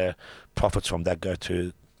all the profits from that go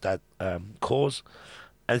to that cause.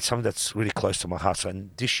 And it's something that's really close to my heart. So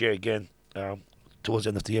and this year again, towards the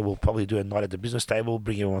end of the year, we'll probably do a night at the business table,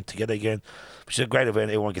 bring everyone together again, which is a great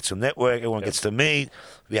event. Everyone gets to network, everyone gets to meet.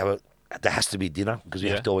 There has to be dinner because we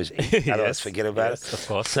have to always eat. Otherwise, forget about it. Of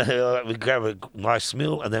course. So we grab a nice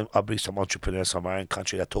meal, and then I'll bring some entrepreneurs from my own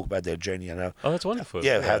country that talk about their journey and Oh, that's wonderful.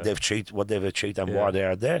 how they've achieved, what they've achieved, and why they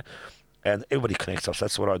are there. And everybody connects us.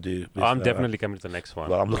 That's what I do. With, I'm definitely coming to the next one.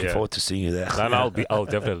 Well, I'm looking forward to seeing you there. And I'll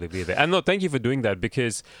definitely be there. And no, thank you for doing that,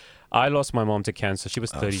 because I lost my mom to cancer. She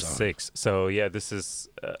was 36. So yeah, this is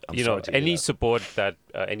any support that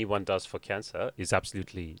anyone does for cancer is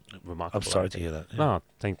absolutely remarkable. I'm sorry to hear that. Yeah. No,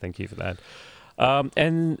 thank you for that.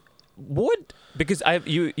 And Because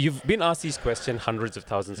you've been asked these questions hundreds of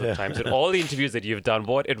thousands of times in all the interviews that you've done.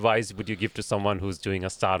 What advice would you give to someone who's doing a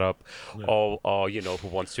startup or who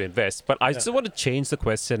wants to invest? But I still want to change the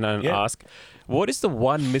question and ask, what is the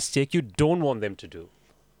one mistake you don't want them to do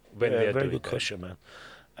when they're very doing good that? question,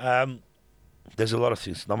 man. There's a lot of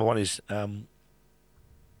things. Number one is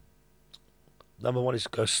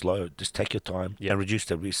go slow. Just take your time and reduce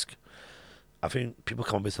the risk. I think people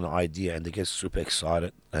come up with an idea and they get super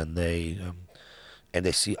excited and they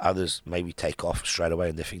see others maybe take off straight away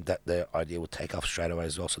and they think that their idea will take off straight away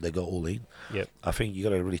as well, so they go all in. Yep. I think you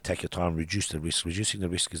got to really take your time, reduce the risk. Reducing the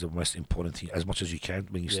risk is the most important thing, as much as you can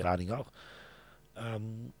when you're starting off.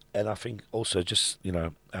 And I think also just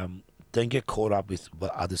don't get caught up with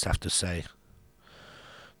what others have to say.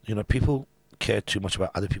 People care too much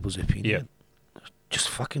about other people's opinion. Just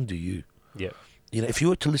fucking do you. Yeah. If you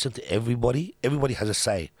were to listen to everybody has a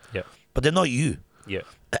say. Yeah. But they're not you. Yeah.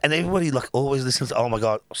 And everybody always listens, oh my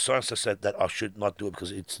God, so-and-so said that I should not do it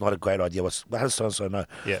because it's not a great idea. What does so-and-so know?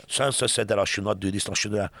 Yeah. So-and-so said that I should not do this, I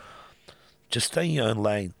should do that. Just stay in your own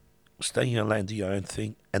lane. Stay in your lane, do your own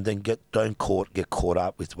thing, and then don't get caught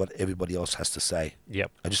up with what everybody else has to say.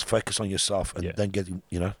 Yep. And just focus on yourself and don't get,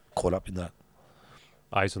 caught up in that.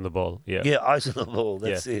 Eyes on the ball. Yeah. Yeah, eyes on the ball.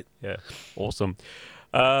 That's it. Yeah. Awesome.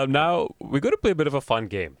 Now, we're going to play a bit of a fun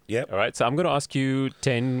game. Yep. All right. So I'm going to ask you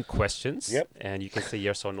 10 questions. Yep. And you can say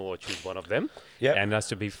yes or no or choose one of them. Yep. And it has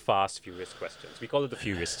to be fast, furious questions. We call it the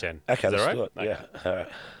Furious 10. Okay, Is that let's right? do it. Okay. Yeah. All right.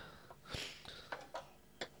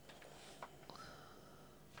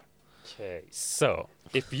 Okay. So,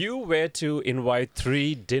 if you were to invite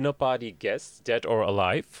 3 dinner party guests, dead or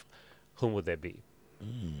alive, whom would they be?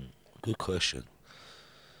 Good question.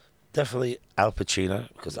 Definitely Al Pacino,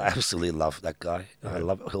 because I absolutely love that guy. I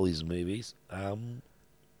love all his movies. Do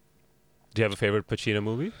you have a favorite Pacino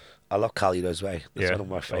movie? I love Carlito's Way. That's one of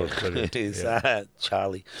my favorite movies.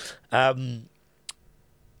 Charlie. I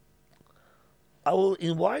will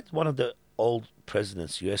invite one of the old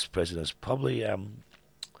presidents, US presidents. Probably,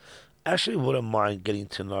 actually wouldn't mind getting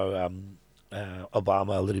to know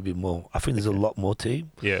Obama a little bit more. I think there's a lot more to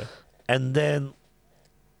him. Yeah. And then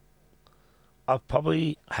I'll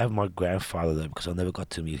probably have my grandfather there because I never got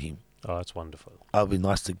to meet him. Oh, that's wonderful. It'll be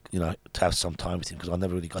nice to, to have some time with him because I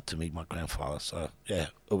never really got to meet my grandfather. So, yeah,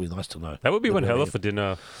 it'll be nice to know. That would be one hell of a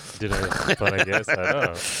dinner fun, I guess. I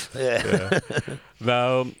don't know. Yeah.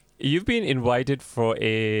 Now, you've been invited for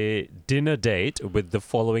a dinner date with the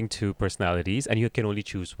following 2 personalities, and you can only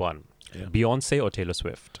choose one. Yeah. Beyonce or Taylor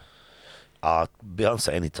Swift?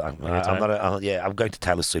 Beyonce anytime. I'm going to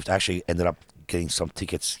Taylor Swift. I actually ended up getting some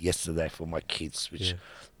tickets yesterday for my kids,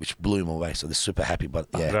 which blew them away. So they're super happy. But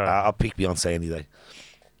I'll pick Beyonce any day.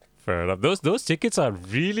 Fair enough. Those tickets are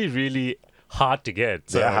really, really hard to get.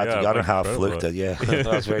 So, hard to get. I don't know how I fluked it. Yeah,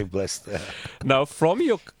 I was very blessed. Now, from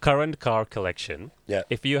your current car collection,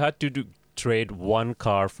 if you had to trade one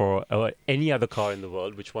car for any other car in the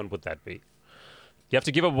world, which one would that be? You have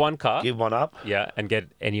to give up one car. Give one up. Yeah, and get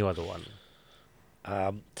any other one.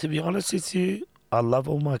 To be honest with you, I love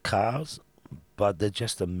all my cars, but they're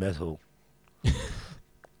just a metal.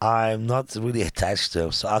 I'm not really attached to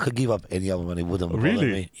them, so I could give up any of them and it wouldn't bother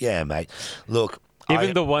me. Yeah, mate. Look,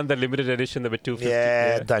 even the one, the limited edition, the 250.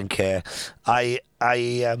 Yeah, don't care. I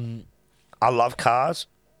love cars.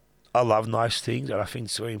 I love nice things, and I think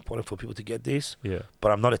it's very important for people to get this. Yeah.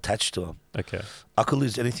 But I'm not attached to them. Okay. I could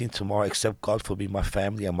lose anything tomorrow except, God forbid, my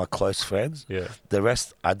family and my close friends. Yeah. The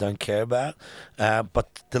rest I don't care about.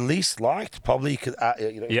 But the least liked, probably could.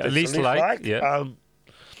 Least liked. Yeah.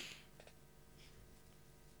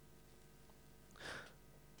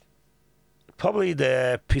 Probably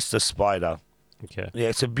the Pista Spider. Okay. Yeah,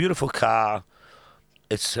 it's a beautiful car.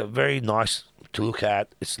 It's very nice to look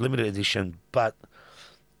at. It's limited edition, but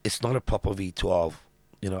it's not a proper V12.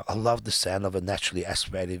 I love the sound of a naturally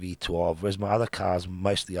aspirated V12, whereas my other cars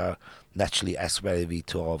mostly are naturally aspirated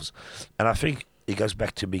V12s. And I think it goes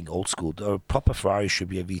back to being old school. A proper Ferrari should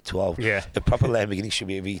be a V12. Yeah. A proper Lamborghini should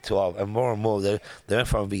be a V12. And more, they went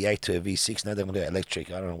from a V8 to a V6. Now they're going to go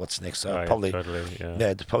electric. I don't know what's next. So probably, totally,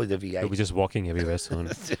 probably the V8. You'll be just walking everywhere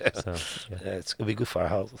soon. So, it's going to be good for our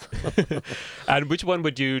health. And which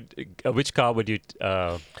car would you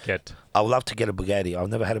get? I would love to get a Bugatti. I've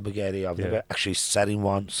never had a Bugatti. I've never actually sat in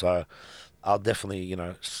one. So I'll definitely,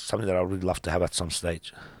 something that I would really love to have at some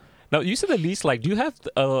stage. Now, you said the least like. Do you have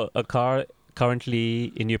a car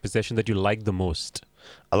currently in your possession that you like the most?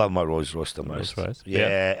 I love my Rolls Royce the most. Rolls-Royce?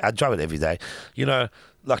 Yeah, I drive it every day.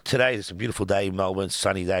 Like today, it's a beautiful day in Melbourne,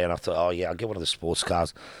 sunny day, and I thought, I'll get one of the sports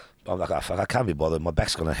cars. I'm like, oh, fuck, I can't be bothered. My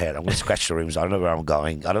back's going to hurt. I'm going to scratch the rims. I don't know where I'm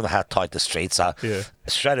going. I don't know how tight the streets are. Yeah.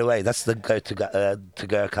 Straight away, that's the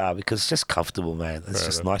go car because it's just comfortable, man. It's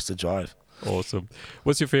just nice to drive. Awesome.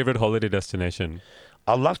 What's your favorite holiday destination?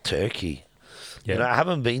 I love Turkey. Yeah. You know, I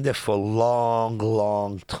haven't been there for a long,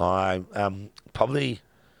 long time. Probably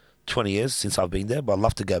 20 years since I've been there, but I'd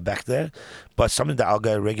love to go back there. But something that I'll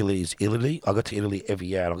go regularly is Italy. I go to Italy every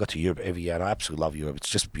year, and I go to Europe every year, and I absolutely love Europe. It's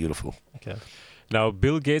just beautiful. Okay. Now,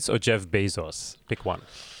 Bill Gates or Jeff Bezos? Pick one.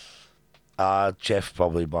 Jeff,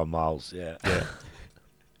 probably by miles, yeah.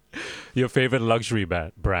 Your favorite luxury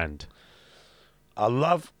brand? I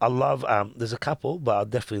love, there's a couple, but I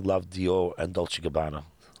definitely love Dior and Dolce & Gabbana.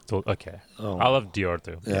 Okay. Oh. I love Dior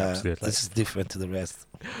too. Yeah, absolutely. this is different to the rest.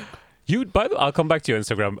 By the way, I'll come back to your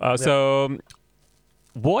Instagram. So,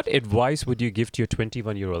 what advice would you give to your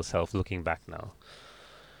 21-year-old self looking back now?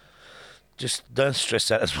 Just don't stress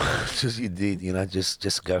out as much as you did, you know,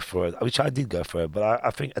 just go for it, which I did go for it, but I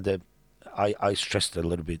think I stressed it a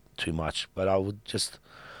little bit too much, but I would just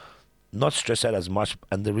not stress out as much,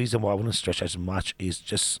 and the reason why I wouldn't stress as much is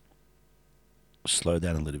just slow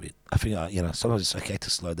down a little bit. I think, you know, sometimes it's okay to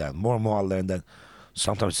slow down. More and more I learned that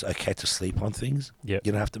sometimes it's okay to sleep on things. Yeah.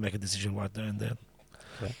 You don't have to make a decision right there and then.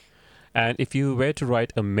 Okay. And if you were to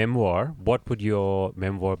write a memoir, what would your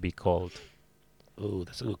memoir be called? Oh,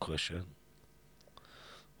 that's a good question.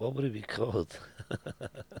 What would it be called?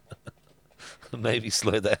 Maybe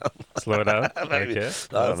Slow Down. Slow down? Maybe. Okay.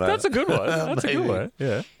 I don't know. That's a good one. That's a good one.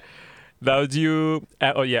 Yeah. Now, do you...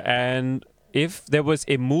 and if there was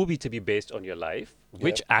a movie to be based on your life,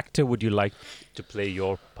 which actor would you like to play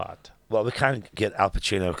your part? Well, we can't get Al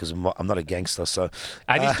Pacino because I'm not a gangster, so...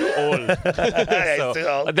 And he's too old. He's too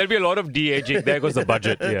old. There'll be a lot of de-aging. There goes the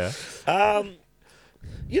budget, yeah.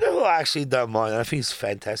 You know who I actually don't mind? I think he's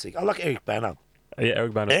fantastic. I like Eric Bana. Yeah,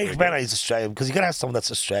 Eric Bana. Eric Bana is Australian because you got to have someone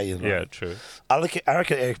that's Australian. Right? Yeah, true. I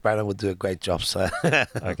reckon Eric Bana would do a great job. So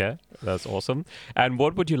okay, that's awesome. And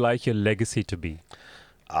what would you like your legacy to be?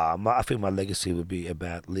 I think my legacy would be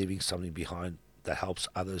about leaving something behind that helps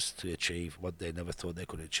others to achieve what they never thought they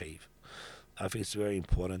could achieve. I think it's very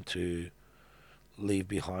important to leave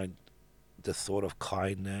behind the thought of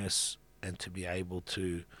kindness and to be able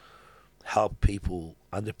to help people,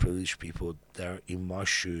 underprivileged people that are in my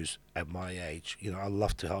shoes at my age. You know, I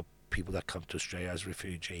love to help people that come to Australia as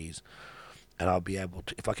refugees, and I'll be able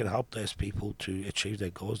to, if I can help those people to achieve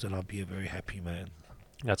their goals, then I'll be a very happy man.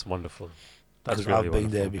 That's wonderful. That's Because really I've been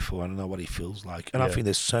wonderful. there before. I don't know what it feels like. And I think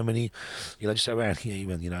there's so many, you know, just around here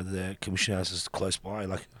even, you know, the commission house is close by.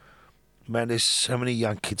 Like, man, there's so many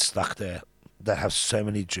young kids stuck there that have so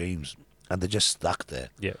many dreams and they're just stuck there.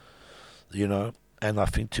 Yeah. You know? And I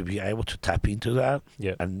think to be able to tap into that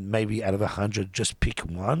and maybe out of 100, just pick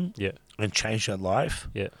one and change their life.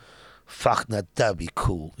 Yeah. Fuck, that'd be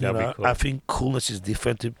cool. You know? Cool. I think coolness is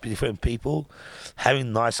different to different people.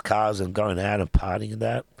 Having nice cars and going out and partying and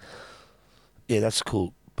that, yeah, that's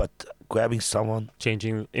cool. But grabbing someone...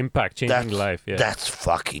 Changing life, yeah. That's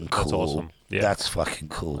fucking cool. That's awesome. Yeah. That's fucking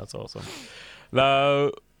cool. That's awesome.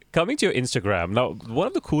 Now, coming to your Instagram. Now, one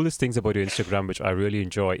of the coolest things about your Instagram, which I really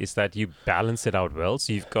enjoy, is that you balance it out well.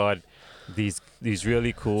 So you've got these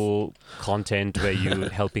really cool content where you're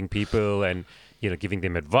helping people and, you know, giving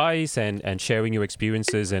them advice and sharing your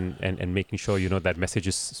experiences and making sure, you know, that message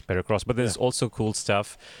is spread across. But there's also cool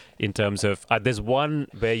stuff in terms of, there's one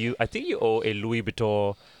where I think you owe a Louis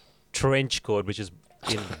Vuitton trench coat, which is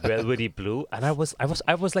in velvety blue, and I was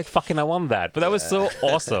like, fucking, I want that. But that was so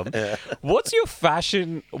awesome. What's your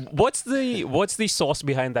fashion? What's the source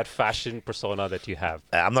behind that fashion persona that you have?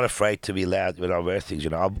 I'm not afraid to be loud when I wear things, you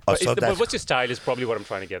know. But what's your style is probably what I'm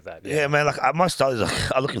trying to get at. Yeah, man, like my style is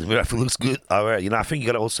like, I look in the mirror, if it looks good, I wear it. You know, I think you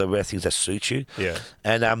got to also wear things that suit you. Yeah.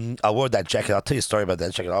 And I wore that jacket. I'll tell you a story about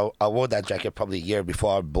that jacket. I wore that jacket probably a year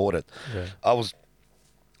before I bought it. Yeah. I was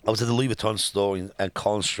at the Louis Vuitton store in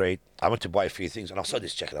Collins Street. I went to buy a few things, and I saw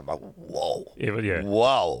this jacket. I'm like, whoa. Yeah.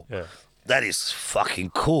 Whoa. Yeah. That is fucking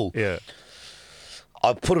cool. Yeah.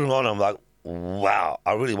 I put it on. I'm like, wow,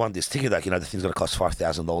 I really want this. Thinking like, you know, the thing's going to cost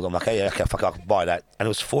 $5,000. I'm like, hey, okay, fuck, I can buy that. And it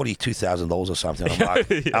was $42,000 or something. I'm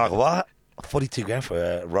like, what? 42 grand for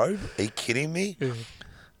a robe? Are you kidding me? Yeah.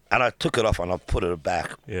 And I took it off and I put it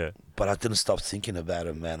back. Yeah. But I didn't stop thinking about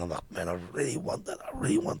it, man. I'm like, man, I really want that. I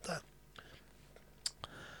really want that.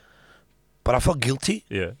 But I felt guilty.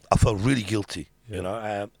 Yeah. I felt really guilty, you know.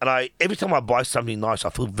 And every time I buy something nice, I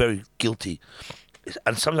feel very guilty.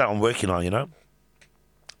 And something that I'm working on, you know.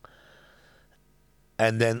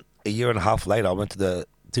 And then a year and a half later, I went to the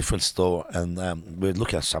different store and we were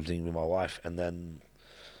looking at something with my wife. And then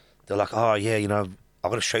they're like, oh, yeah, you know, I've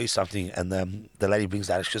got to show you something. And the lady brings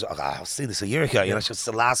that. She goes, oh, I've seen this a year ago. You know, she goes, it's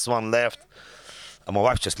the last one left. And my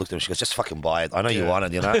wife just looked at me. She goes, just fucking buy it. I know you want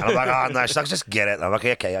it, you know. And I'm like, oh, no. She's like, just get it. And I'm like,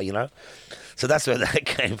 okay, you know. So that's where that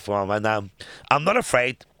came from. And I'm not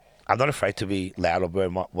afraid. I'm not afraid to be loud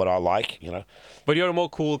about what I like, you know. But you're a more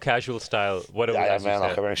cool, casual style. Whatever. Yeah, man,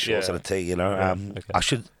 like I wear shorts and a tee, you know.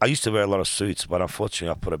 I used to wear a lot of suits, but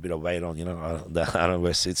unfortunately, I put a bit of weight on, you know. I don't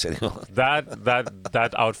wear suits anymore.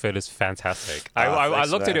 That outfit is fantastic. I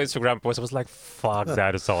looked at your Instagram post. I was like, "Fuck,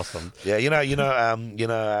 that is awesome." Yeah,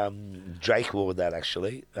 Drake wore that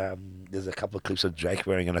actually. There's a couple of clips of Drake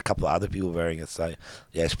wearing and a couple of other people wearing it. So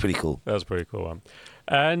yeah, it's pretty cool. That was pretty cool.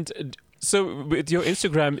 And so with your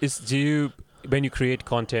Instagram, when you create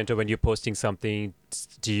content or when you're posting something,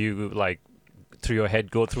 do you like through your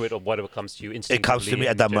head go through it or whatever comes to you instantly? It comes to me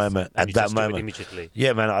at that moment. At that moment, immediately.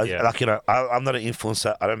 Yeah, man. I'm not an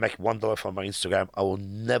influencer. I don't make $1 from my Instagram. I will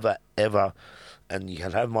never ever. And you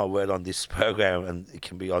can have my word on this program, and it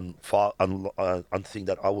can be on thing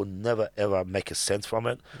that I will never ever make a cent from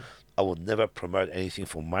it. I will never promote anything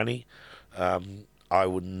for money. I'm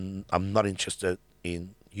not interested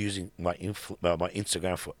in using my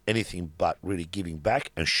Instagram for anything but really giving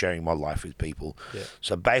back and sharing my life with people. Yeah.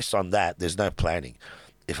 So based on that, there's no planning.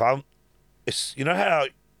 It's you know how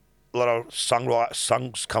a lot of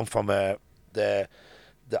songs come from the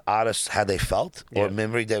artist, how they felt or a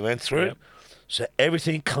memory they went through. Yeah. So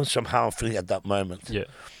everything comes from how I'm feeling at that moment. Yeah.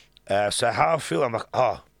 So how I feel, I'm like,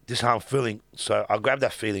 oh, this is how I'm feeling. So I'll grab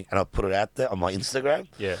that feeling and I'll put it out there on my Instagram.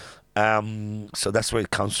 Yeah. So that's where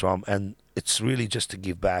it comes from, and it's really just to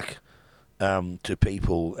give back to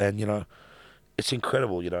people. And you know, it's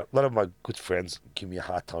incredible. You know, a lot of my good friends give me a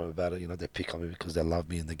hard time about it. You know, they pick on me because they love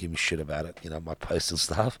me and they give me shit about it. You know, my posts and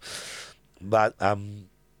stuff. But I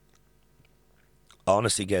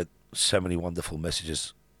honestly get so many wonderful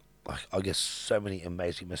messages. Like, I get so many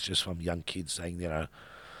amazing messages from young kids saying, you know,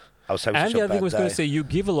 I was having such a bad day. And the other thing I was going to say, you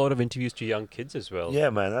give a lot of interviews to young kids as well.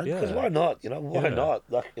 Yeah, man. Because why not? You know, why not?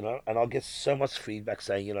 Like, you know, and I'll get so much feedback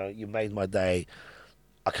saying, you know, you made my day.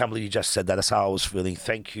 I can't believe you just said that. That's how I was feeling.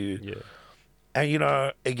 Thank you. Yeah. And, you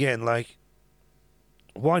know, again, like,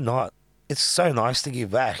 why not? It's so nice to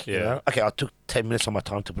give back, you know? Okay, I took 10 minutes of my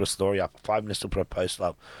time to put a story up, 5 minutes to put a post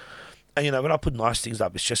up. And, you know, when I put nice things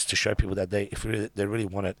up, it's just to show people that if they really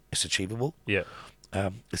want it, it's achievable. Yeah.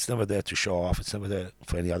 It's never there to show off. It's never there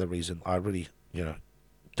for any other reason. I really, you know,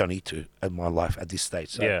 don't need to in my life at this stage.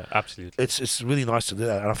 So yeah, absolutely. It's really nice to do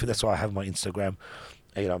that. And I think that's why I have my Instagram.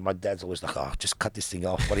 And, you know, my dad's always like, oh, just cut this thing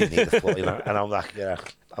off. What do you need it for? You know? And I'm like,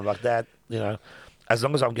 Dad, you know, as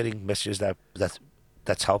long as I'm getting messages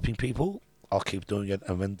that's helping people, I'll keep doing it.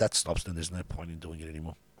 And when that stops, then there's no point in doing it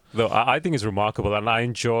anymore. Though I think it's remarkable, and I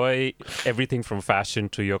enjoy everything from fashion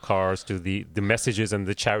to your cars to the messages and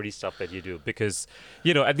the charity stuff that you do, because,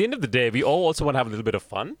 you know, at the end of the day, we all also want to have a little bit of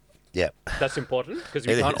fun. Yeah, that's important because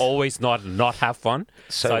we can't always not have fun.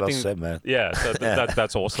 So I think, said, man. Yeah, so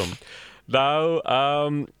that's awesome. Now,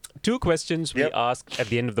 2 questions we ask at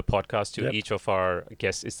the end of the podcast to each of our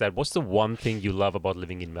guests is that what's the one thing you love about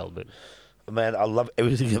living in Melbourne? Man, I love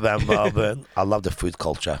everything about Melbourne. I love the food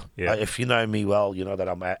culture. Yeah. If you know me well, you know that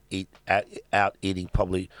I'm out eating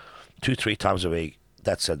probably 2-3 times a week.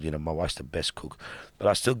 That's it. You know, my wife's the best cook. But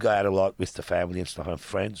I still go out a lot with the family and stuff and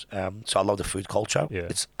friends. So I love the food culture. Yeah.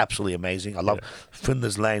 It's absolutely amazing. I love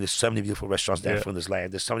Flinders Lane. There's so many beautiful restaurants down Flinders Lane.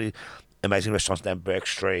 There's so many amazing restaurants down Burke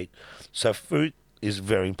Street. So food is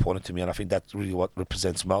very important to me, and I think that's really what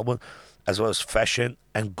represents Melbourne, as well as fashion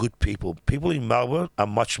and good people. People in Melbourne are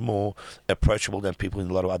much more approachable than people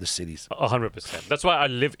in a lot of other cities. 100%. That's why I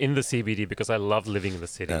live in the CBD, because I love living in the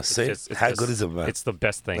city. How good is it, man? It's the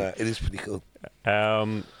best thing. It is pretty cool.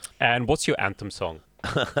 And what's your anthem song?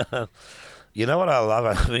 You know what I love?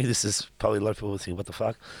 I mean, this is probably a lot of people think, what the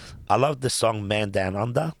fuck? I love the song Man Down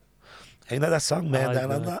Under. You know that song, Man Down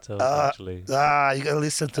Under? You gotta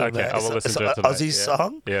listen to it, man. I will listen to it tonight. It's an Aussie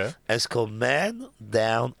song. Yeah. And it's called Man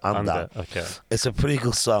Down Under. Okay. It's a pretty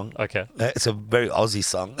cool song. Okay. It's a very Aussie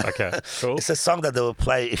song. Okay. Cool. It's a song that they will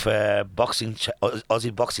play if a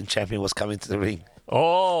Aussie boxing champion was coming to the ring.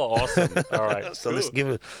 Oh, awesome. All right. So let's give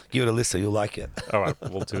it a listen. You'll like it. All right.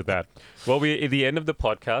 We'll do that. Well, we're at the end of the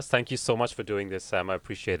podcast. Thank you so much for doing this, Sam. I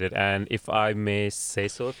appreciate it. And if I may say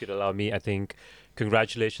so, if you'd allow me, I think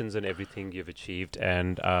congratulations on everything you've achieved.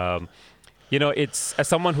 And, you know, it's as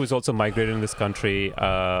someone who's also migrated in this country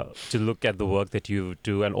to look at the work that you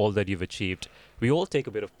do and all that you've achieved, we all take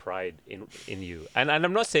a bit of pride in you. And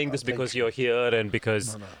I'm not saying this because you're here and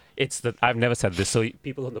because it's that I've never said this. So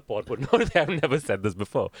people on the pod would know that I've never said this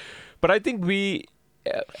before. But I think we,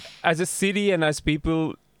 as a city and as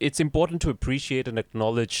people, it's important to appreciate and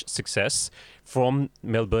acknowledge success from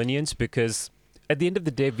Melburnians, because at the end of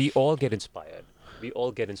the day, we all get inspired.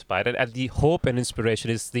 And the hope and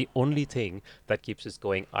inspiration is the only thing that keeps us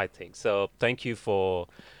going, I think. So thank you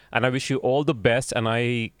and I wish you all the best. And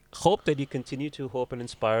I hope that you continue to hope and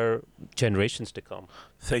inspire generations to come.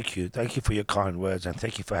 Thank you. Thank you for your kind words, and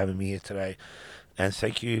thank you for having me here today. And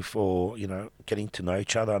thank you for, getting to know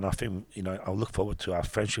each other. And I think, I'll look forward to our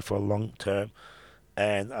friendship for a long term.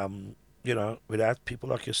 And, without people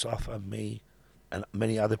like yourself and me and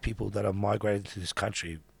many other people that are migrating to this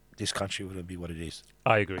country wouldn't be what it is.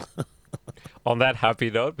 I agree. On that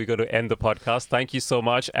happy note, we're going to end the podcast. Thank you so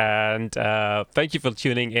much. And thank you for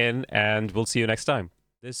tuning in. And we'll see you next time.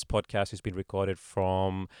 This podcast has been recorded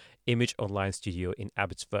from Image Online Studio in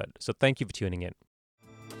Abbotsford. So thank you for tuning in.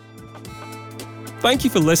 Thank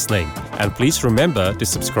you for listening. And please remember to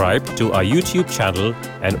subscribe to our YouTube channel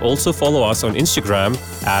and also follow us on Instagram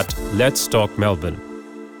at Let's Talk Melbourne.